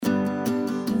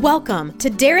Welcome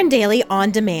to Darren Daily On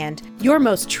Demand, your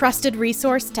most trusted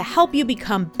resource to help you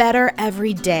become better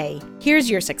every day. Here's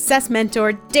your success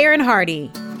mentor, Darren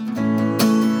Hardy.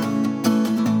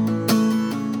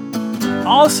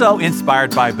 Also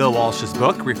inspired by Bill Walsh's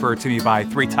book, referred to me by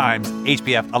 3 times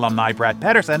HBF alumni Brad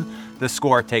Pedersen, The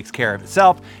Score Takes Care of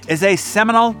Itself, is a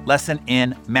seminal lesson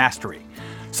in mastery.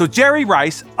 So Jerry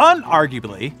Rice,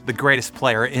 unarguably the greatest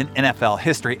player in NFL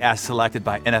history as selected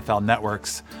by NFL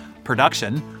Network's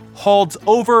production, holds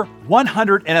over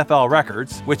 100 NFL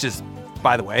records, which is,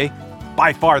 by the way,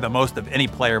 by far the most of any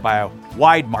player by a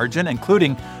wide margin,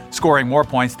 including scoring more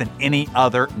points than any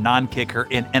other non-kicker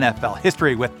in NFL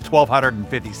history with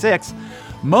 1,256.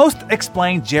 Most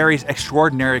explain Jerry's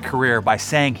extraordinary career by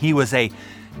saying he was a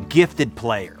gifted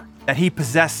player, that he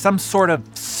possessed some sort of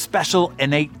special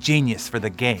innate genius for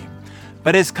the game.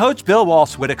 But his coach Bill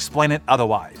Walsh would explain it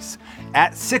otherwise.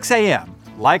 At 6 a.m.,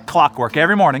 like clockwork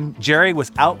every morning, Jerry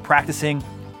was out practicing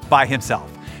by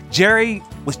himself. Jerry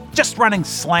was just running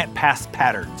slant pass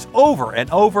patterns over and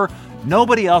over,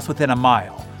 nobody else within a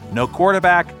mile. No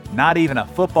quarterback, not even a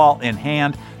football in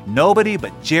hand, nobody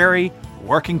but Jerry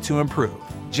working to improve.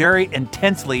 Jerry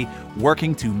intensely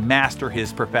working to master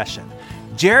his profession.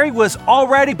 Jerry was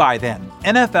already by then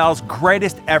NFL's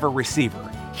greatest ever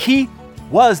receiver. He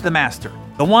was the master,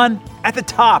 the one at the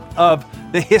top of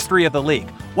the history of the league.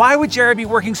 Why would Jerry be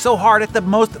working so hard at the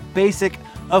most basic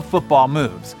of football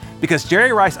moves? Because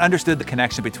Jerry Rice understood the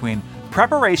connection between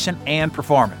preparation and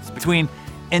performance, between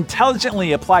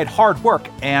intelligently applied hard work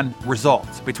and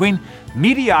results, between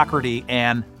mediocrity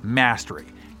and mastery.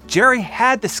 Jerry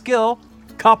had the skill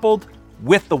coupled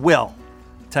with the will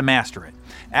to master it.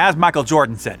 As Michael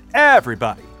Jordan said,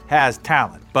 everybody has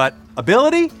talent, but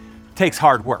ability takes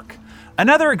hard work.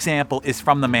 Another example is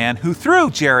from the man who threw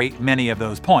Jerry many of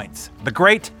those points, the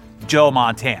great Joe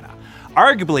Montana.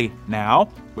 Arguably now,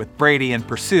 with Brady in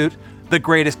pursuit, the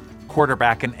greatest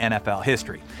quarterback in NFL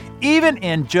history. Even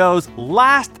in Joe's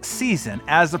last season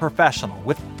as a professional,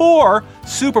 with 4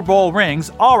 Super Bowl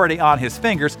rings already on his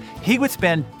fingers, he would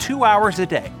spend 2 hours a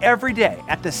day, every day,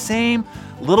 at the same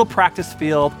little practice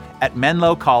field at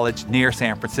Menlo College near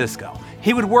San Francisco.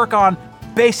 He would work on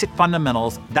basic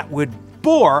fundamentals that would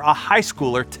bore a high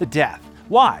schooler to death.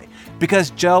 Why?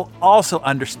 Because Joe also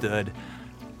understood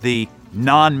the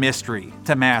non-mystery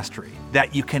to mastery,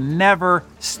 that you can never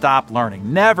stop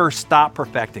learning, never stop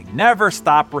perfecting, never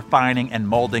stop refining and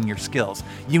molding your skills.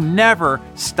 You never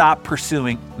stop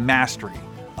pursuing mastery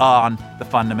on the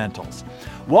fundamentals.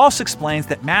 Walsh explains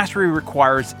that mastery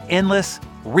requires endless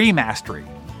remastery.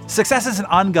 Success is an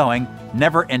ongoing,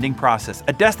 never-ending process,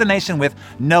 a destination with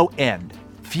no end.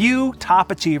 Few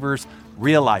top achievers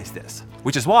realize this,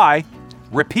 which is why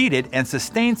repeated and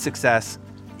sustained success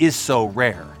is so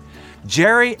rare.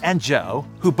 Jerry and Joe,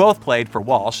 who both played for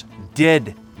Walsh,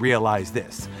 did realize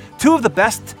this. 2 of the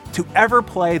best to ever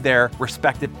play their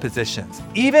respective positions,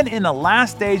 even in the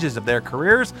last stages of their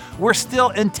careers, were still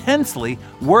intensely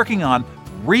working on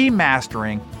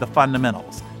remastering the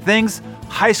fundamentals, things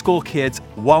high school kids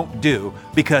won't do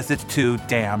because it's too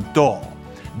damn dull.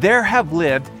 There have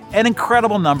lived an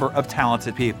incredible number of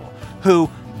talented people who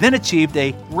then achieved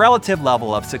a relative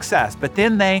level of success, but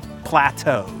then they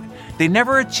plateaued. They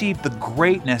never achieved the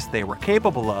greatness they were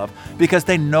capable of because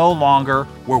they no longer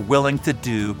were willing to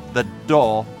do the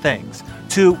dull things,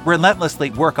 to relentlessly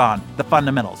work on the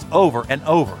fundamentals over and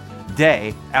over,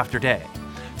 day after day.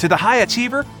 To the high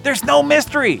achiever, there's no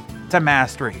mystery to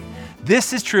mastery.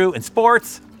 This is true in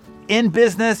sports, in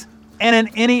business, and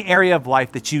in any area of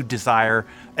life that you desire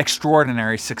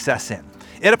extraordinary success in.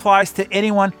 It applies to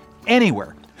anyone,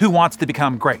 anywhere, who wants to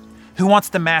become great, who wants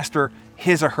to master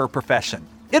his or her profession.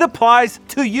 It applies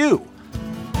to you.